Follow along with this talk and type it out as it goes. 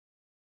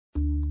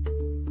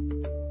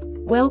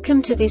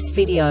Welcome to this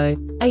video.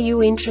 Are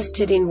you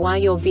interested in why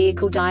your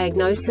vehicle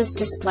diagnosis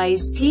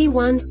displays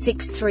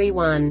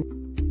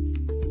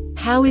P1631?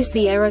 How is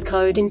the error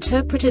code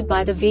interpreted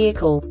by the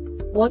vehicle?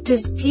 What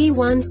does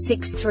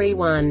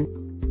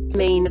P1631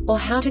 mean, or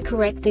how to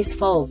correct this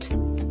fault?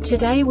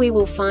 Today we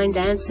will find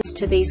answers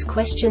to these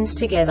questions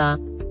together.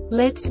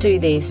 Let's do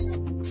this.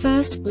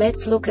 First,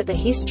 let's look at the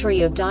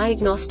history of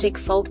diagnostic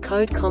fault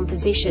code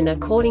composition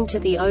according to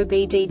the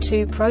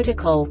OBD2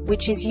 protocol,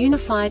 which is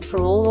unified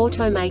for all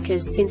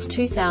automakers since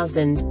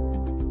 2000.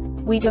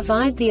 We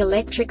divide the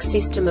electric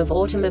system of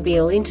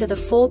automobile into the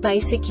four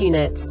basic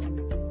units: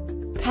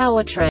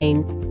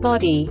 powertrain,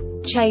 body,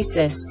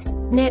 chassis,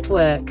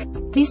 network.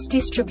 This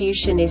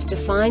distribution is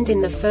defined in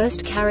the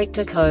first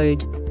character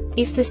code.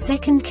 If the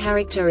second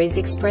character is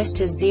expressed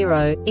as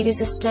 0, it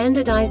is a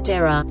standardized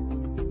error.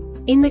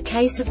 In the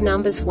case of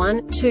numbers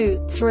 1,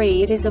 2,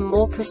 3, it is a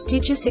more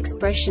prestigious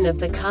expression of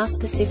the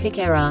car-specific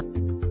error.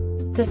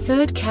 The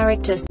third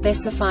character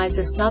specifies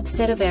a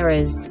subset of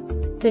errors.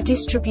 The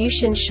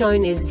distribution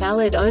shown is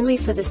valid only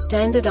for the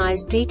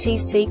standardized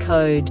DTC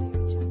code.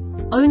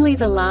 Only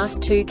the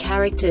last two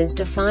characters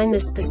define the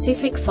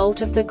specific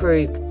fault of the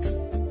group.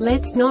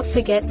 Let's not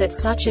forget that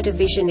such a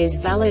division is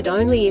valid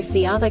only if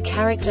the other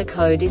character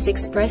code is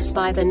expressed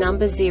by the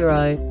number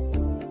 0.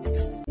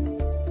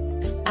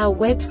 Our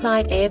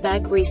website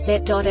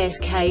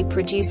airbagreset.sk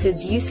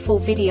produces useful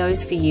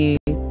videos for you.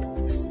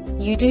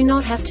 You do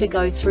not have to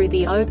go through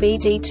the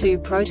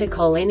OBD2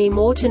 protocol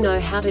anymore to know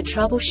how to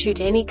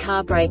troubleshoot any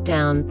car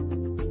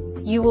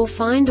breakdown. You will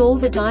find all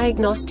the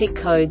diagnostic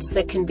codes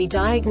that can be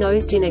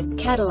diagnosed in a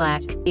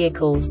Cadillac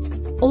vehicles.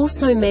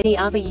 Also many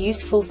other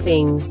useful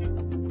things.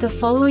 The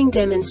following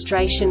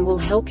demonstration will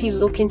help you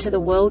look into the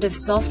world of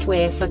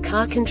software for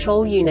car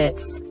control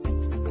units.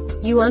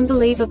 You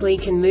unbelievably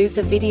can move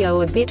the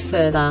video a bit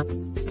further.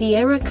 The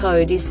error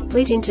code is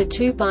split into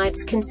 2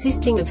 bytes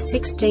consisting of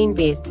 16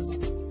 bits.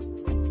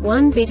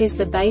 1 bit is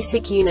the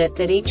basic unit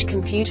that each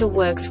computer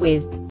works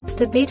with.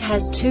 The bit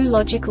has 2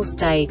 logical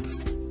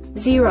states: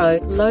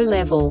 0, low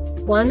level,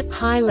 1,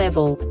 high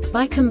level.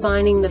 By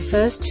combining the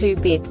first 2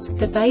 bits,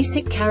 the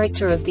basic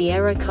character of the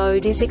error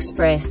code is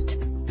expressed.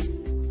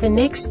 The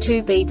next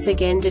 2 beats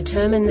again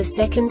determine the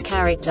second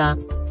character.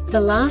 The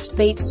last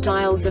beat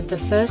styles of the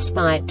first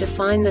byte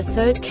define the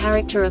third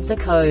character of the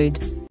code.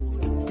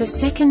 The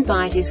second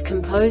byte is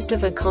composed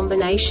of a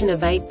combination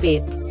of 8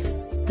 bits.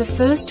 The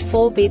first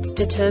 4 bits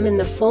determine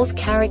the fourth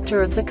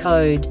character of the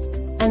code.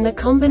 And the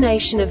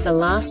combination of the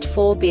last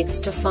 4 bits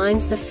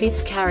defines the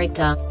fifth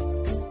character.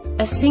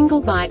 A single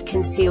byte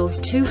conceals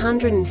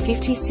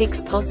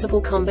 256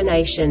 possible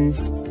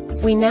combinations.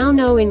 We now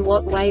know in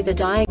what way the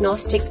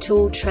diagnostic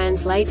tool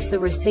translates the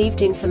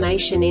received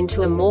information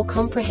into a more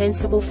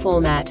comprehensible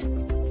format.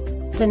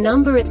 The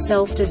number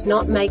itself does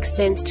not make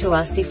sense to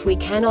us if we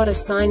cannot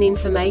assign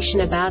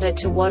information about it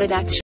to what it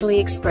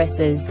actually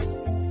expresses.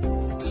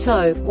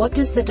 So, what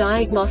does the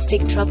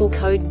Diagnostic Trouble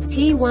Code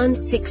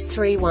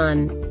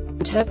P1631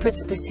 interpret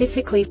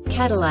specifically for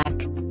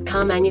Cadillac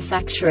car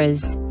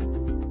manufacturers?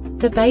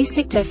 The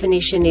basic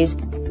definition is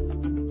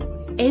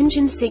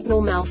engine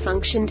signal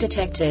malfunction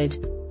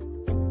detected.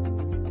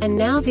 And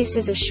now this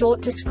is a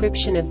short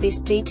description of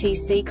this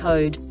DTC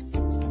code.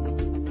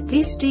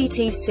 This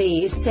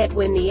DTC is set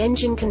when the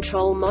engine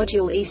control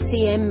module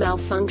ECM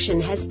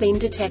malfunction has been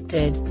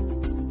detected.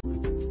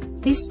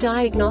 This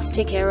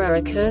diagnostic error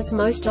occurs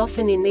most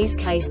often in these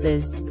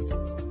cases: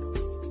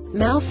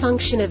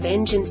 malfunction of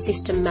engine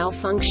system,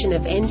 malfunction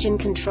of engine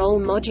control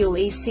module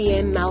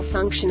ECM,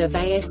 malfunction of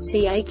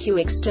ASC-ECU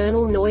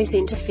external, noise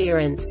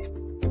interference.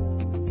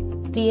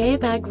 The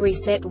Airbag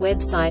Reset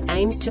website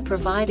aims to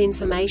provide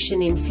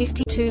information in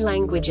 52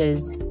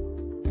 languages.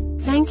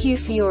 Thank you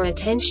for your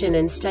attention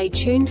and stay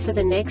tuned for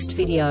the next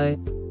video.